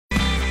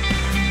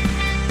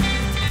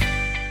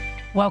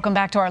Welcome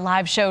back to our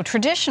live show.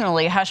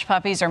 Traditionally, hush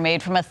puppies are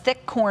made from a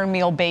thick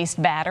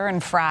cornmeal-based batter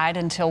and fried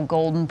until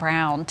golden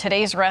brown.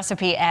 Today's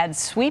recipe adds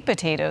sweet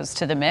potatoes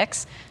to the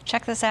mix.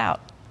 Check this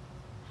out.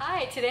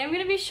 Hi, today I'm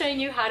going to be showing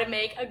you how to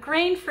make a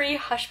grain-free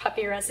hush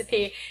puppy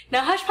recipe.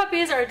 Now, hush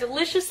puppies are a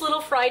delicious little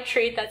fried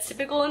treat that's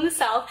typical in the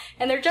South,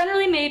 and they're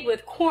generally made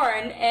with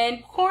corn,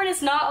 and corn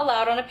is not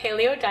allowed on a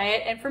paleo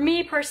diet, and for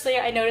me personally,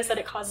 I noticed that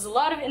it causes a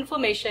lot of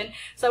inflammation,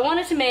 so I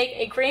wanted to make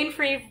a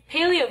grain-free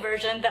paleo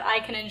version that I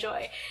can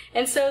enjoy.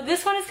 And so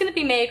this one is going to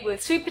be made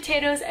with sweet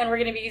potatoes, and we're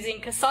going to be using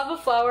cassava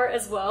flour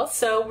as well.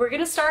 So we're going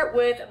to start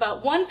with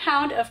about 1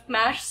 pound of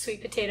mashed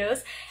sweet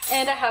potatoes,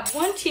 and I have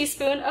 1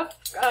 teaspoon of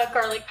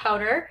garlic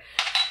powder,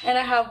 and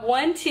I have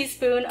 1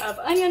 teaspoon of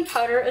onion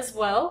powder as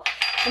well.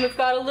 And we've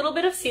got a little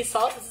bit of sea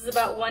salt. This is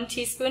about 1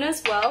 teaspoon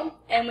as well.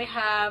 And we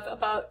have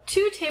about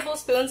 2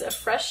 tablespoons of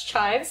fresh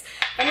chives.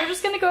 And we're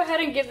just going to go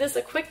ahead and give this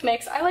a quick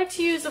mix. I like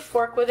to use a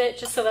fork with it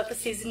just so that the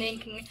seasoning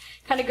can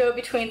kind of go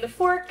between the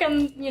fork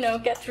and, you know,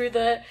 get through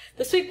the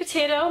sweet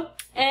potato.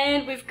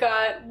 And we've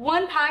got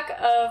 1 pack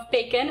of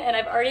bacon, and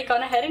I've already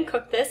gone ahead and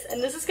cooked this.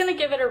 And this is going to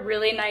give it a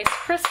really nice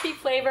crispy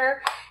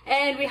flavor.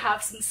 And we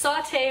have some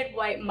sauteed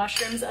white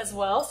mushrooms as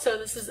well. So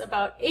this is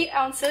about 8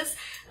 ounces,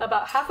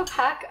 about half a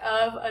pack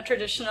of a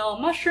traditional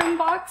mushroom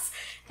box.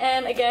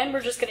 And again,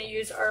 we're just going to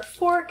use our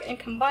fork and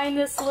combine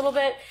this a little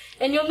bit.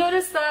 And you'll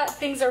notice that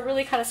things are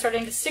really kind of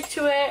starting to stick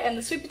to it, and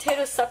the sweet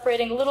potato is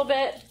separating a little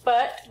bit,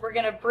 but we're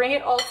going to bring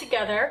it all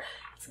together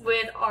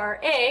with our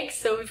egg.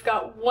 So we've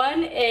got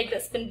 1 egg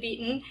that's been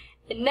beaten.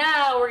 And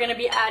now we're going to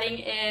be adding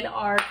in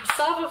our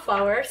cassava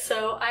flour.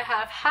 So I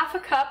have half a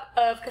cup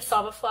of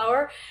cassava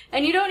flour,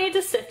 and you don't need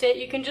to sift it.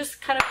 You can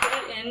just kind of put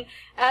it in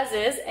as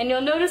is, and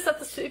you'll notice that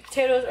the sweet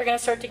potatoes are going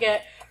to start to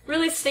get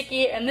really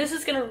sticky, and this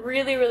is going to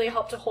really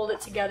help to hold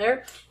it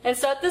together. And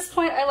so at this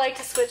point, I like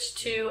to switch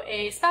to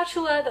a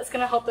spatula that's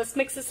going to help us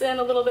mix this in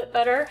a little bit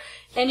better.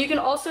 And you can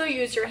also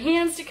use your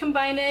hands to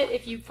combine it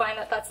if you find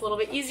that that's a little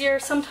bit easier.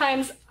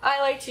 Sometimes I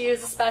like to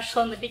use a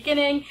spatula in the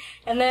beginning,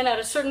 and then at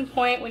a certain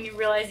point when you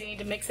realize you need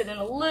to mix it in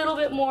a little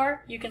bit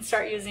more, you can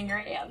start using your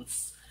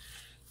hands.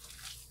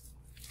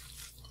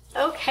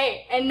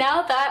 Okay, and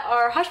now that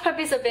our hush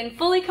puppies have been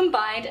fully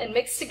combined and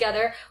mixed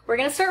together, we're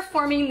going to start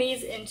forming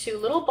these into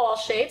little ball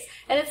shapes.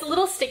 And it's a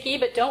little sticky,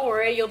 but don't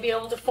worry, you'll be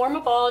able to form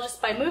a ball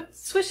just by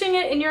swishing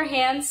it in your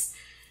hands.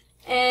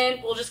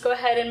 And we'll just go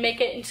ahead and make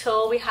it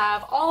until we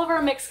have all of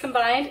our mix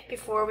combined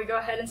before we go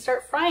ahead and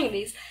start frying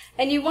these.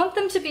 And you want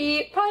them to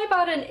be probably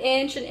about an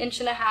inch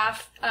and a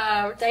half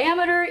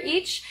diameter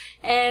each.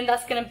 And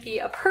that's going to be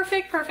a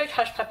perfect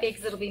hush puppy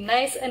because it'll be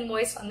nice and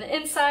moist on the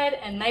inside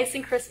and nice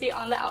and crispy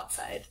on the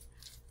outside.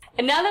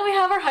 And now that we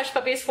have our hush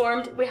puppies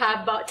formed, we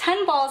have about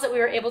 10 balls that we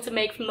were able to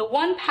make from the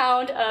 1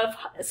 pound of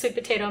sweet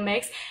potato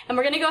mix. And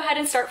we're going to go ahead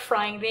and start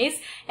frying these.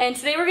 And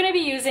today we're going to be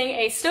using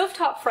a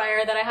stovetop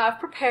fryer that I have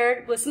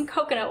prepared with some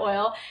coconut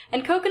oil.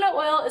 And coconut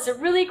oil is a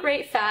really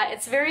great fat.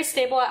 It's very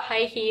stable at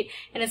high heat,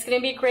 and it's going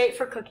to be great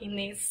for cooking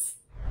these.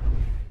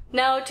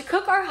 Now, to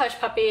cook our hush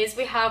puppies,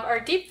 we have our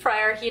deep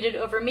fryer heated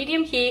over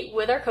medium heat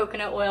with our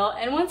coconut oil.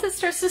 And once it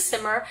starts to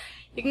simmer,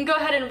 you can go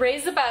ahead and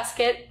raise the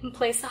basket and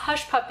place the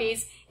hush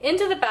puppies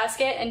into the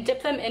basket and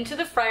dip them into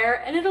the fryer,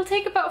 and it'll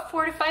take about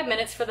 4 to 5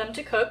 minutes for them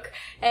to cook.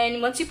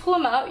 And once you pull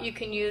them out, you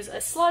can use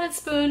a slotted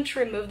spoon to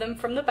remove them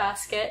from the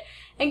basket,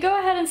 and go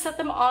ahead and set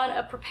them on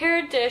a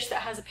prepared dish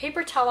that has a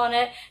paper towel on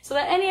it so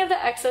that any of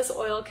the excess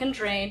oil can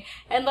drain,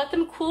 and let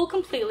them cool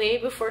completely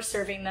before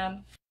serving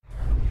them.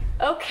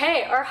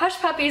 Okay, our hush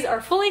puppies are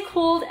fully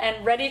cooled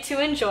and ready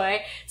to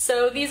enjoy.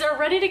 So these are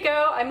ready to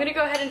go. I'm going to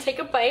go ahead and take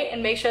a bite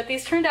and make sure that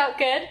these turned out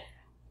good.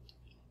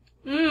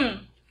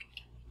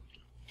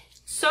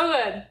 So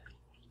good.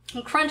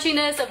 The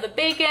crunchiness of the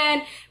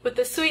bacon with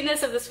the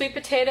sweetness of the sweet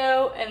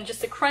potato and just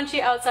the crunchy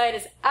outside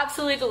is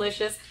absolutely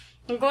delicious.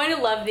 I'm going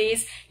to love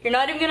these. You're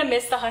not even going to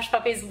miss the hush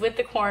puppies with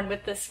the corn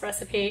with this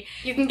recipe.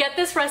 You can get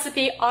this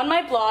recipe on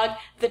my blog,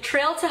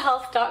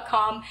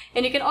 thetrailtohealth.com,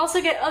 and you can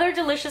also get other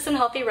delicious and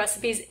healthy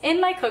recipes in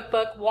my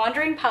cookbook,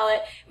 Wandering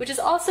Palate, which is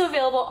also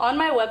available on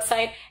my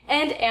website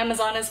and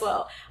Amazon as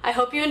well. I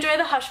hope you enjoy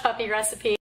the hush puppy recipe.